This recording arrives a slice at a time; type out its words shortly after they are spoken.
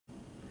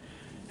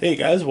Hey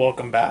guys,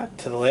 welcome back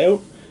to the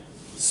layout.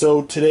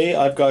 So today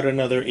I've got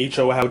another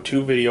HO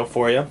how-to video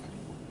for you.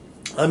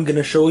 I'm going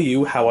to show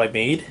you how I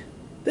made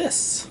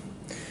this.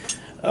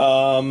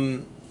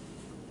 As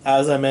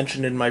I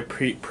mentioned in my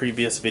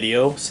previous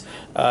videos,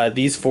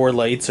 these four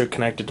lights are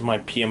connected to my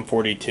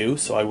PM42,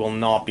 so I will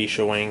not be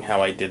showing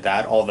how I did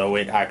that, although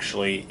it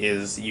actually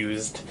is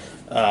used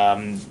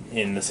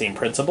in the same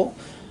principle.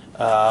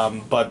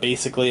 But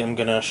basically I'm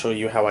going to show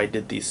you how I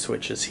did these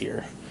switches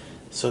here,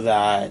 so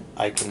that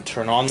I can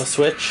turn on the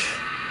switch,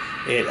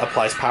 it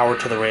applies power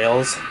to the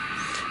rails,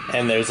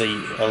 and there's a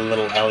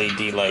little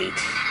LED light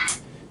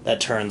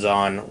that turns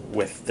on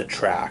with the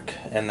track,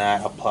 and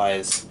that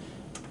applies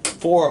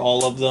for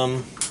all of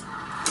them.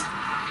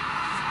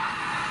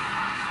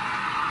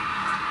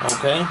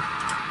 Okay,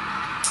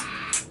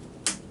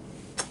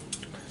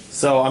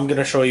 so I'm going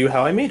to show you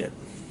how I made it.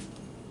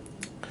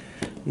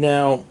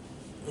 Now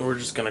we're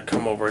just going to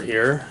come over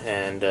here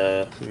and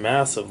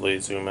massively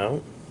zoom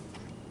out.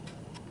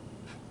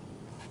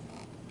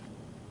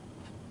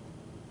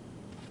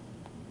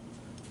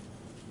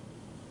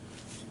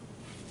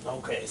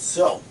 Okay,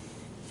 so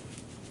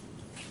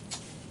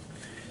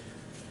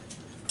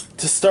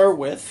to start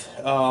with,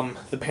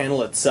 the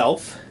panel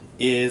itself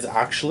is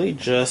actually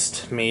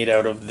just made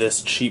out of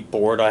this cheap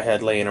board I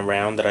had laying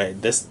around.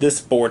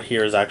 This board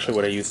here is actually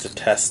what I used to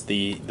test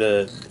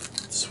the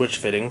switch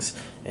fittings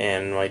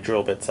and my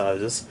drill bit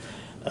sizes.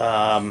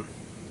 I'm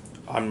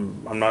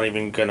not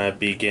even gonna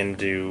begin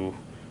to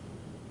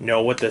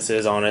know what this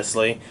is,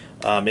 honestly.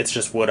 It's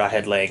just wood I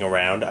had laying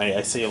around.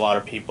 I see a lot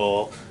of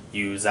people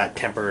use that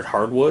tempered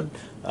hardwood.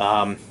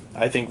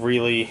 I think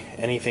really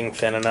anything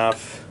thin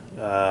enough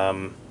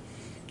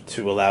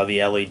to allow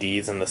the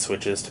LEDs and the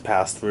switches to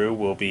pass through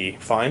will be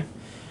fine.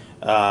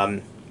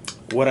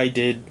 What I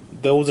did,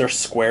 those are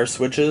square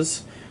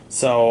switches,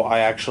 so I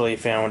actually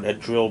found a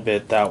drill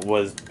bit that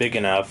was big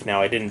enough.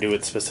 Now I didn't do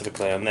it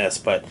specifically on this,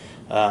 but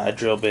a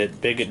drill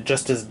bit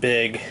just as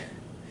big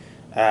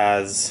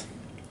as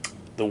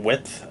the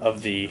width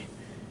of the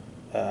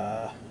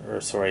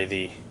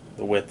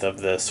the width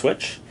of the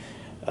switch.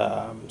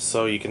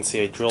 So you can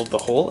see I drilled the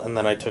hole, and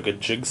then I took a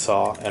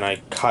jigsaw and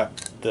I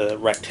cut the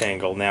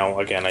rectangle. Now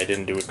again, I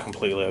didn't do it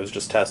completely, I was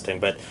just testing,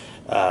 but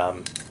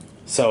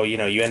so you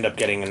know, you end up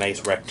getting a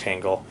nice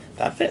rectangle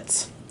that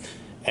fits.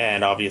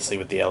 And obviously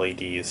with the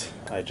LEDs,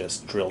 I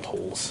just drilled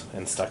holes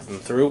and stuck them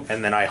through,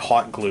 and then I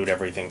hot glued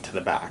everything to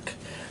the back.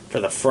 For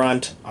the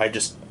front, I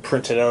just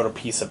printed out a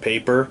piece of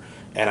paper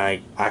and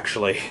I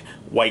actually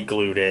white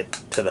glued it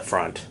to the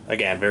front.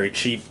 Again, very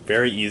cheap,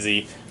 very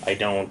easy. I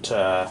don't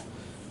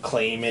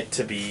claim it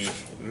to be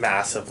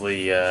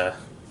massively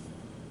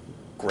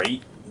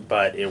great,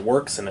 but it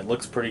works and it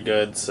looks pretty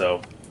good,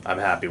 so I'm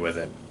happy with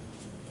it.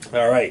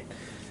 Alright,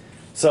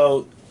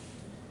 so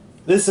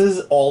this is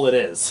all it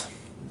is.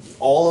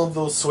 All of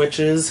those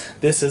switches,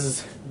 this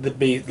is the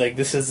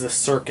this is the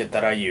circuit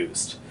that I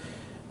used.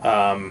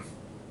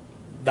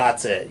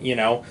 That's it, you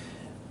know.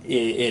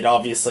 It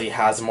obviously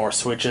has more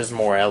switches,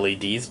 more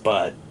LEDs,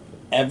 but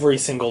every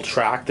single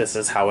track, this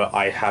is how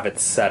I have it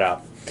set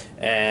up.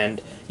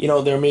 And you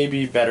know, there may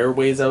be better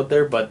ways out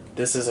there, but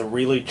this is a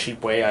really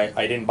cheap way.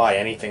 I didn't buy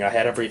anything. I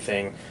had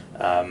everything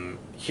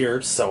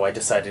here, so I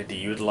decided to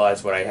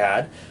utilize what I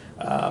had,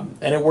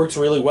 and it works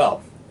really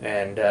well,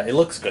 and it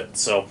looks good.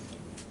 So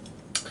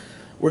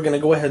we're gonna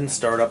go ahead and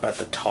start up at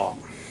the top.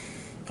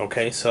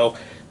 Okay, so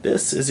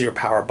this is your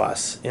power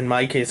bus. In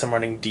my case, I'm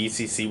running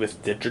DCC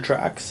with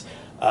Digitrax.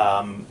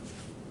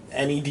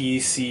 Any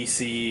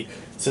DCC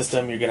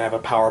system, you're gonna have a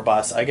power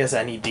bus. I guess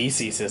any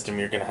DC system,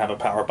 you're gonna have a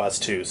power bus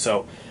too.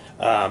 So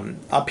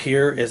up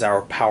here is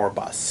our power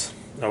bus.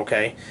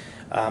 Okay,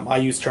 I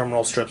use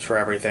terminal strips for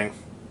everything.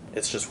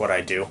 It's just what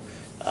I do,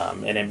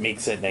 and it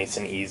makes it nice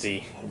and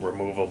easy,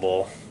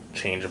 removable,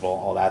 changeable,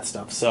 all that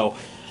stuff. So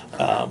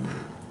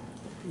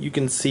you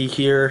can see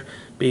here,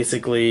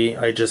 basically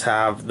I just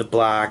have the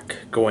black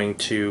going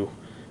to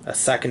a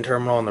second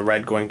terminal and the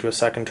red going to a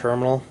second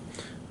terminal.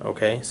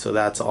 Okay, so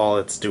that's all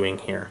it's doing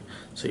here.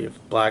 So you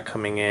have black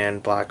coming in,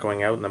 black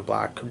going out, and then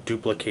black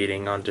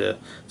duplicating onto,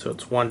 so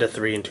it's 1 to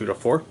 3 and 2 to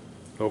 4.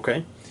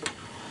 Okay,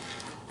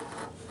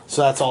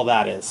 so that's all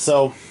that is.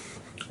 So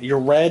your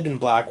red and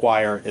black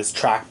wire is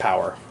track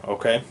power.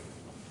 Okay,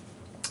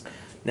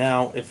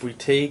 now if we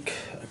take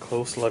a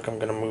close look, I'm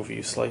going to move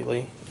you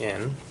slightly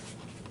in.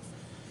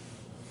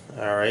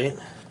 Alright,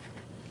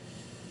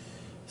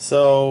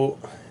 so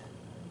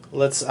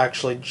let's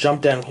actually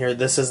jump down here.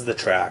 This is the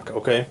track.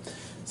 Okay,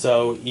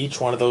 so each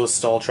one of those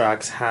stall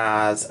tracks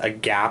has a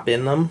gap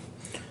in them,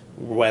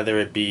 whether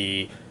it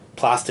be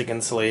plastic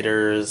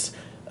insulators,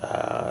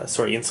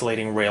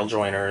 insulating rail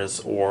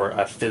joiners, or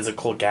a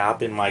physical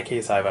gap. In my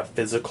case, I have a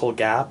physical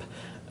gap,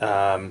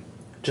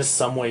 just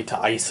some way to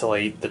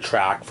isolate the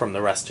track from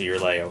the rest of your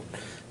layout.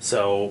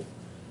 So,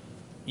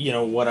 you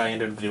know, what I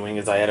ended up doing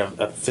is I had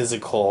a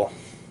physical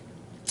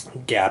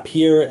gap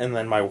here, and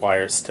then my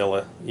wire's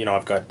still you know,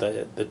 I've got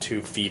the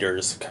two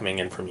feeders coming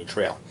in from each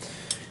rail.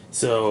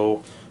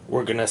 So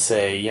we're gonna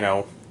say, you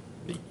know,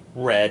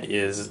 red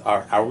is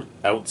our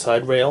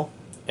outside rail,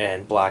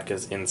 and black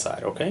is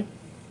inside, okay?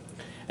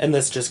 And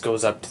this just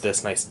goes up to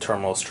this nice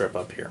terminal strip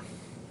up here.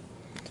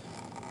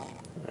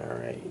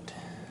 Alright.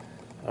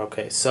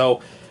 Okay,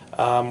 so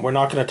we're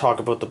not going to talk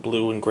about the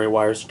blue and gray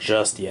wires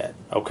just yet,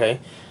 okay?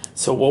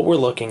 So what we're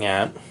looking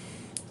at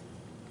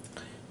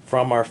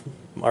from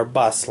our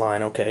bus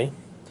line, okay,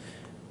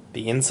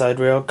 the inside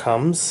rail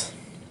comes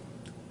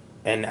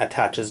and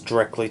attaches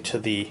directly to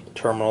the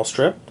terminal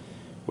strip,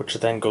 which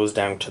then goes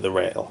down to the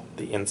rail,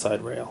 the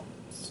inside rail.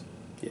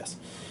 Yes.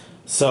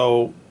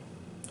 So,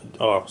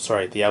 oh,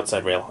 sorry, the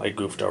outside rail. I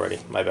goofed already.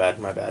 My bad,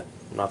 my bad.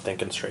 I'm not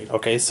thinking straight.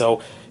 Okay,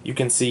 so you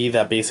can see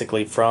that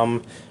basically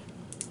from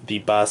the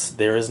bus,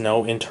 there is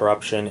no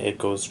interruption. It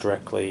goes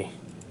directly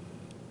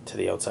to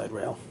the outside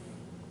rail.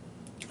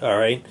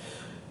 Alright.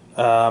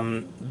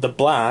 The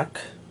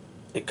black,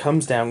 it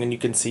comes down and you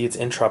can see it's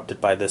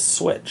interrupted by this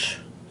switch.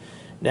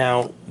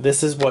 Now,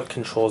 this is what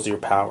controls your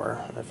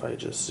power. If I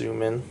just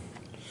zoom in.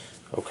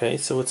 Okay,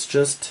 so it's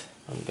just,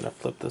 I'm going to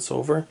flip this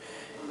over.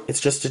 It's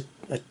just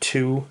a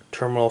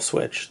two-terminal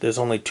switch. There's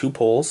only two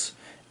poles,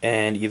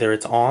 and either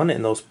it's on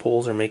and those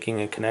poles are making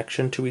a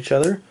connection to each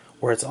other,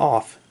 or it's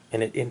off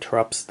and it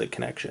interrupts the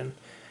connection.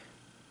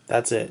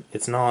 That's it.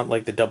 It's not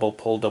like the double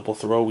pull, double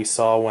throw we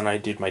saw when I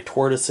did my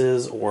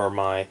tortoises or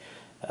my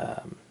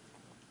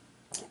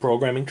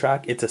programming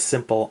track. It's a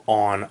simple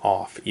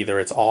on-off. Either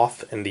it's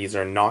off and these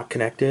are not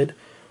connected,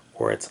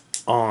 or it's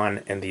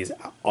on and these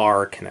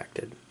are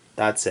connected.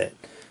 That's it.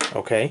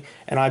 Okay?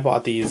 And I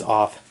bought these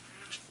off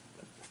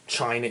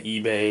China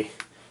eBay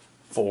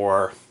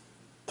for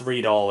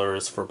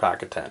 $3 for a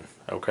pack of 10.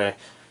 Okay?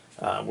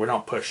 We're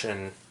not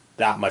pushing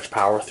that much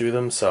power through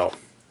them, so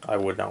I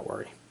would not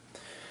worry.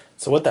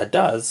 So what that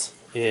does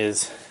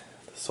is,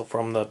 so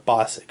from the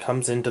bus, it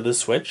comes into the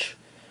switch,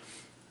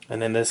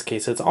 and in this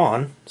case it's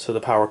on, so the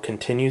power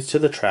continues to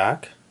the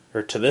track,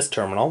 or to this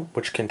terminal,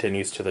 which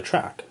continues to the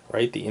track,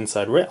 right? The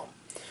inside rail.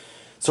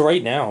 So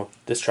right now,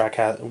 this track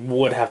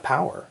would have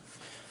power.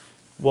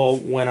 Well,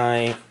 when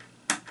I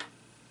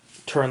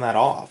turn that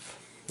off,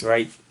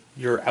 right,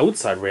 your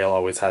outside rail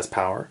always has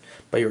power,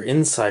 but your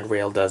inside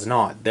rail does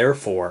not.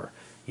 Therefore,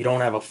 you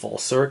don't have a full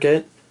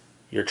circuit,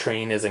 your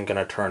train isn't going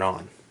to turn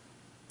on,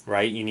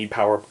 right? You need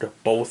power to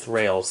both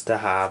rails to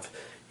have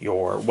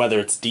your, whether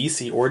it's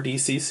DC or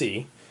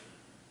DCC,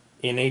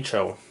 in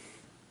HO,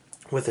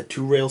 with a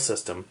two-rail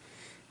system,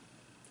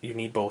 you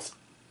need both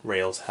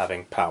rails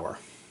having power.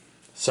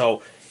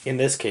 So, in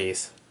this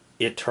case,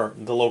 the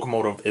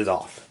locomotive is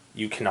off.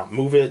 You cannot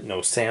move it,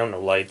 no sound, no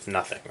lights,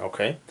 nothing,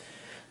 okay?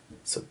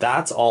 So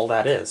that's all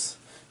that is.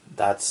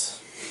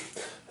 That's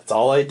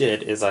all I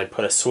did, is I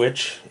put a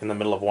switch in the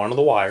middle of one of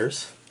the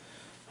wires,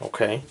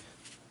 okay?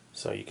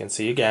 So you can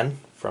see again,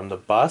 from the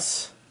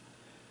bus,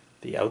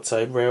 the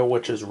outside rail,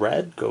 which is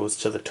red, goes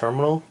to the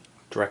terminal,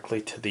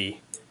 directly to the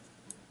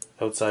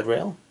outside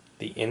rail.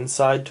 The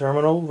inside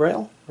terminal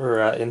rail, or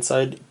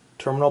inside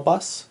terminal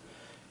bus,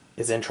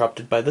 is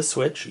interrupted by the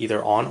switch,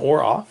 either on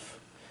or off.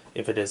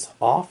 If it is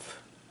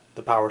off,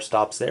 the power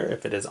stops there.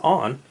 If it is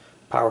on,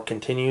 power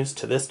continues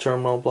to this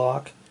terminal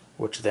block,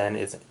 which then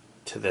is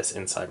to this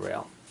inside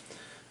rail.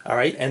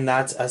 Alright, and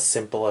that's as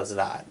simple as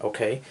that,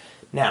 okay?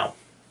 Now,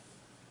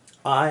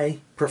 I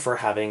prefer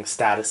having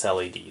status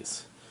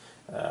LEDs.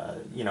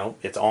 You know,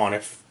 it's on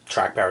if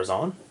track power is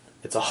on,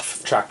 it's off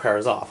if track power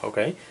is off,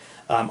 okay?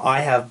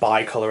 I have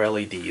bicolor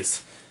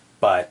LEDs,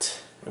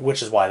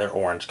 which is why they're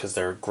orange, because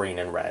they're green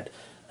and red,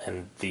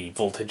 and the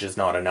voltage is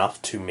not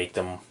enough to make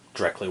them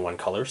directly one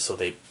color, so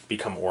they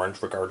become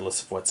orange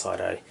regardless of what side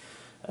I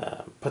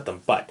put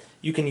them. But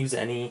you can use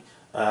any,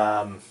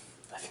 I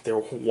think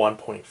they're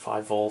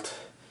 1.5 volt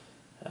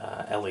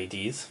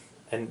LEDs,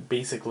 and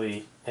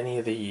basically any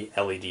of the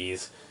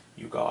LEDs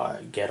you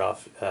get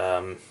off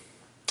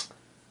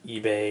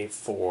eBay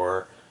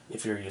for,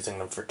 if you're using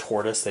them for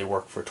tortoise, they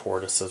work for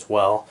tortoise as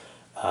well.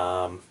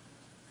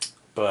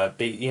 But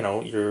you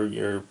know,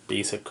 your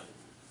basic,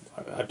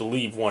 I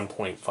believe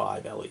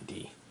 1.5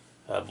 LED,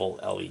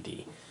 volt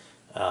LED.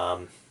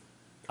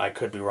 I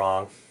could be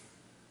wrong,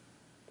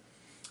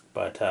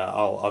 but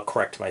I'll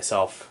correct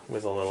myself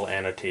with a little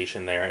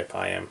annotation there if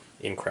I am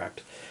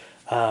incorrect.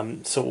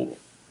 So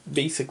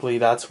basically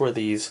that's where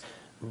these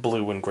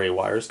blue and gray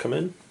wires come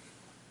in.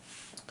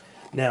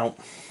 Now,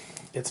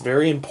 it's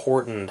very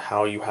important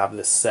how you have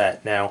this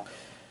set. Now,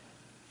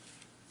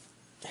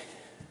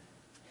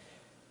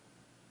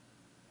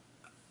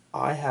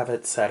 I have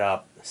it set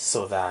up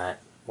so that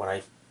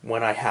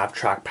when I have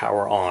track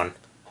power on,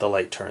 the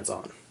light turns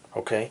on,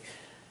 okay?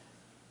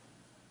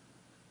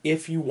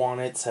 If you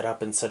want it set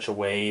up in such a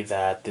way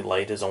that the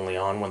light is only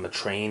on when the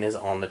train is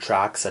on the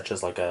track, such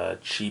as like a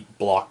cheap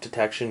block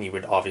detection, you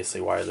would obviously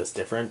wire this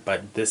different,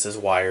 but this is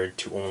wired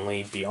to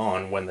only be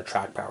on when the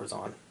track power is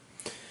on.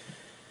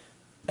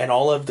 And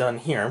all I've done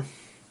here,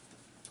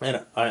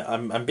 and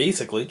I'm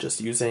basically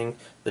just using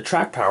the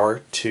track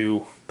power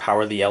to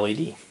power the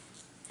LED.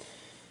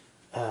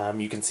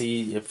 You can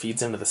see it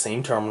feeds into the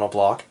same terminal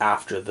block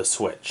after the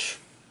switch.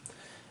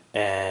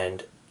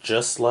 And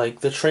just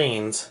like the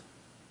trains,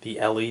 the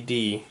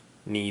LED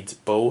needs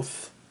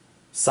both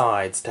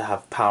sides to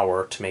have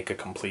power to make a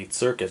complete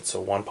circuit, so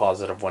one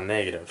positive, one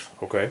negative,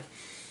 okay?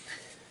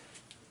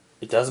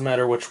 It doesn't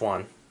matter which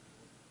one.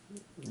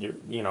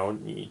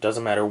 It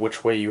doesn't matter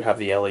which way you have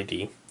the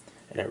LED,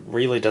 and it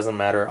really doesn't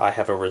matter I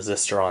have a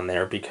resistor on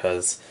there,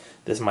 because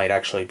this might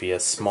actually be a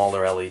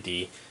smaller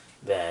LED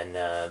than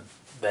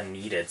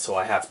needed, so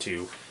I have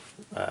to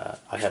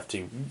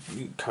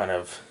kind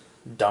of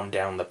dumb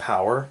down the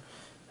power,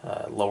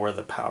 lower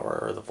the power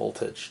or the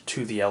voltage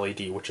to the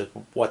LED, which is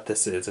what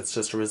this is. It's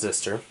just a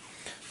resistor.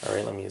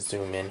 Alright, let me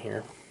zoom in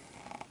here.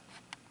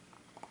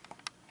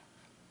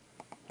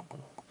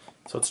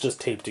 So it's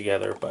just taped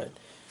together, but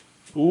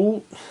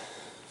ooh,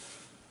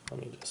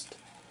 let me just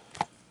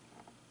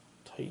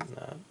tighten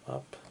that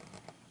up.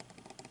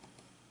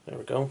 There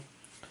we go.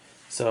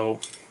 So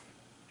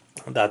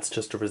that's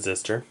just a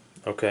resistor,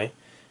 okay?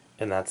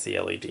 And that's the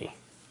LED.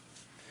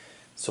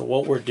 So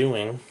what we're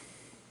doing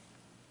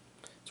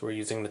is we're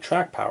using the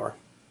track power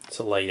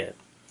to light it.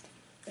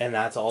 And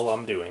that's all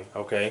I'm doing,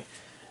 okay?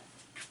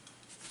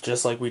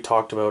 Just like we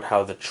talked about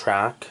how the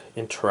track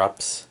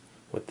interrupts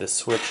with this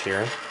switch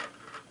here,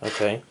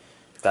 okay?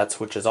 If that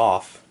switch is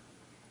off,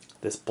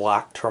 this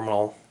black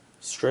terminal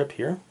strip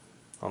here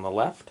on the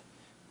left,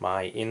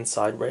 my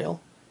inside rail,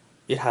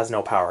 it has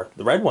no power.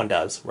 The red one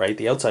does, right?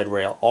 The outside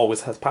rail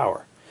always has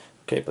power,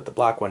 okay? But the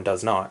black one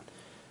does not.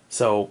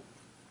 So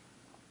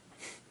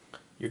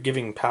you're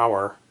giving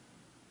power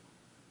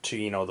to,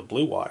 the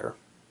blue wire,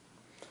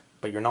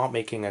 but you're not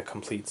making a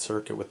complete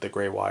circuit with the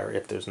gray wire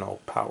if there's no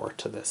power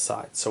to this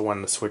side. So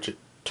when the switch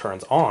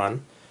turns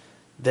on,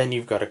 then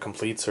you've got a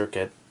complete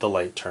circuit, the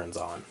light turns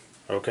on,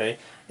 okay?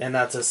 And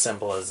that's as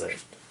simple as it.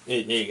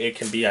 It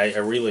can be. I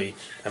really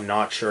am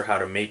not sure how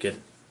to make it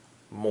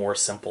more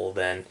simple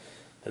than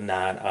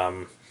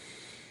that.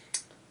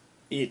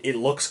 It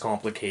looks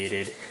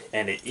complicated,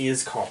 and it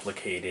is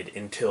complicated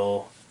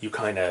until you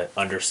kind of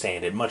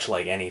understand it, much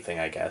like anything,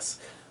 I guess.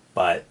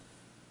 But,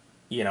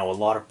 a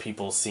lot of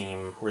people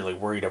seem really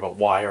worried about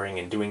wiring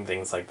and doing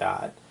things like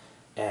that.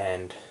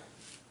 And,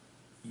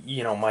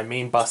 my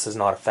main bus is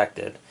not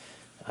affected.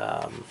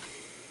 The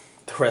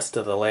rest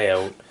of the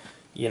layout,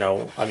 in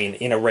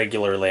a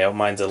regular layout,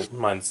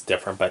 mine's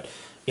different, but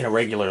in a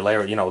regular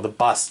layout, the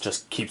bus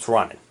just keeps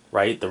running,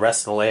 right? The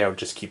rest of the layout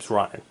just keeps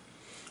running.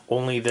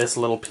 Only this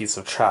little piece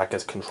of track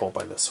is controlled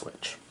by the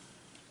switch.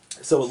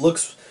 So it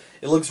looks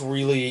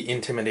really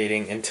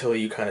intimidating until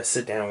you kind of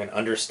sit down and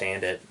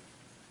understand it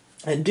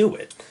and do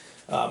it.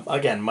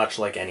 Again, much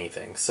like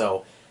anything.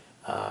 So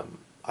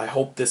I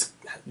hope this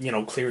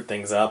cleared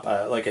things up.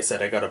 Like I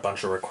said, I got a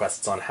bunch of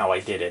requests on how I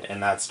did it,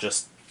 and that's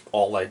just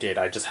all I did.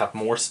 I just have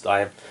more. I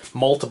have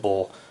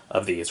multiple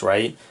of these,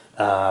 right?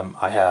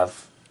 I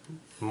have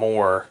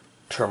more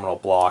terminal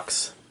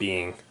blocks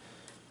being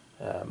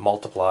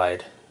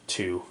multiplied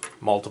to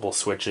multiple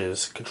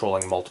switches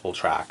controlling multiple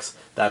tracks.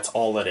 That's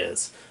all it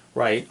is,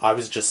 right? I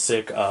was just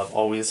sick of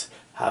always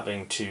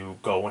having to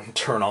go and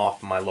turn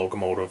off my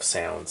locomotive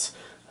sounds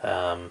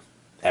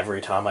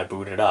every time I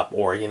boot it up,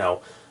 or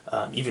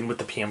even with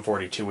the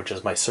PM42, which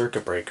is my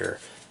circuit breaker,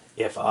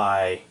 if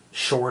I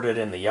shorted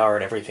in the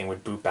yard, everything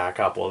would boot back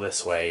up. Well,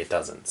 this way it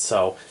doesn't.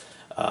 So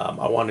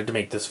I wanted to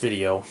make this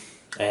video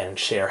and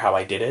share how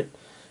I did it.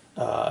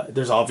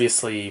 There's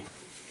obviously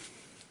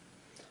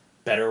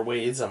better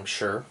ways, I'm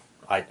sure.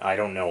 I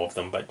don't know of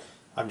them, but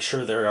I'm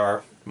sure there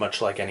are,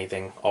 much like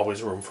anything,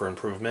 always room for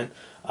improvement.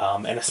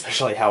 And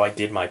especially how I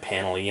did my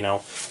panel,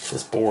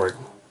 this board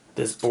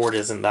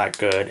isn't that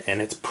good,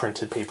 and it's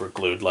printed paper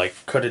glued. Like,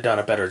 could have done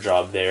a better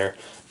job there,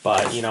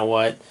 but you know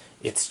what?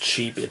 It's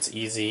cheap, it's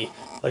easy.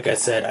 Like I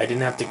said, I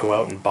didn't have to go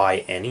out and buy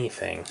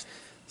anything.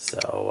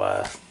 So,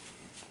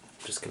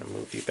 I'm just gonna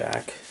move you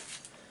back.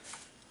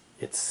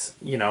 It's,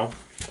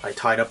 I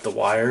tied up the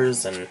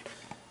wires, and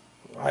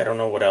I don't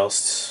know what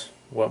else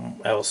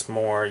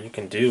more you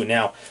can do.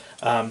 Now,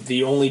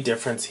 the only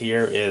difference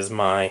here is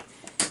my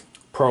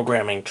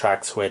programming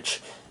track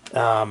switch.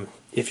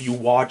 If you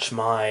watch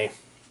my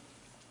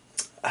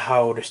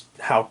how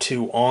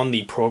to on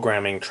the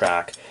programming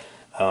track,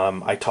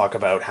 I talk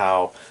about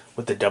how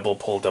with the double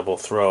pull, double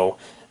throw,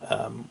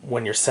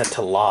 when you're set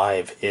to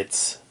live,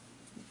 it's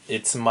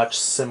much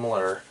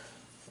similarly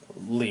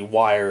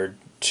wired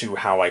to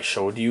how I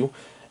showed you.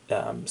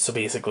 So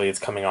basically it's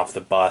coming off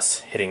the bus,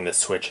 hitting the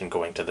switch, and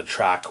going to the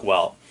track.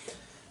 Well,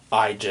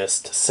 I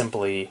just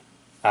simply,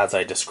 as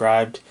I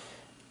described,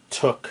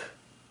 took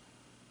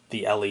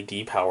the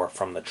LED power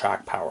from the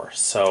track power.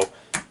 So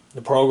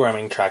the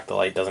programming track, the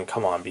light doesn't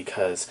come on,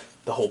 because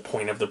the whole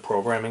point of the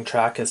programming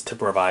track is to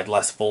provide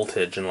less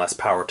voltage and less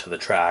power to the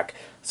track,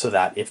 so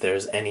that if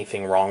there's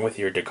anything wrong with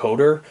your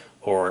decoder,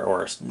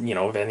 or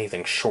if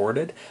anything's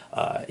shorted,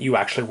 you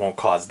actually won't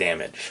cause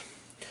damage.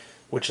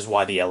 Which is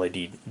why the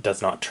LED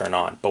does not turn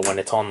on. But when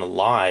it's on the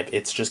live,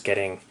 it's just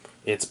getting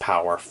its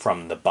power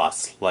from the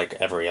bus, like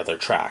every other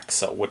track.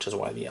 So, which is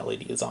why the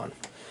LED is on.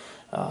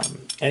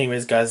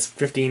 Anyways, guys,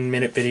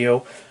 15-minute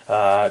video.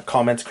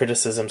 Comments,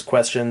 criticisms,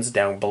 questions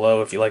down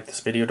below. If you like this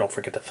video, don't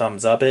forget to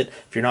thumbs up it.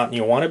 If you're not and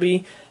you want to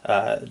be,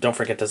 don't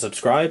forget to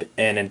subscribe.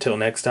 And until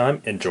next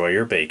time, enjoy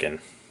your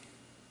bacon.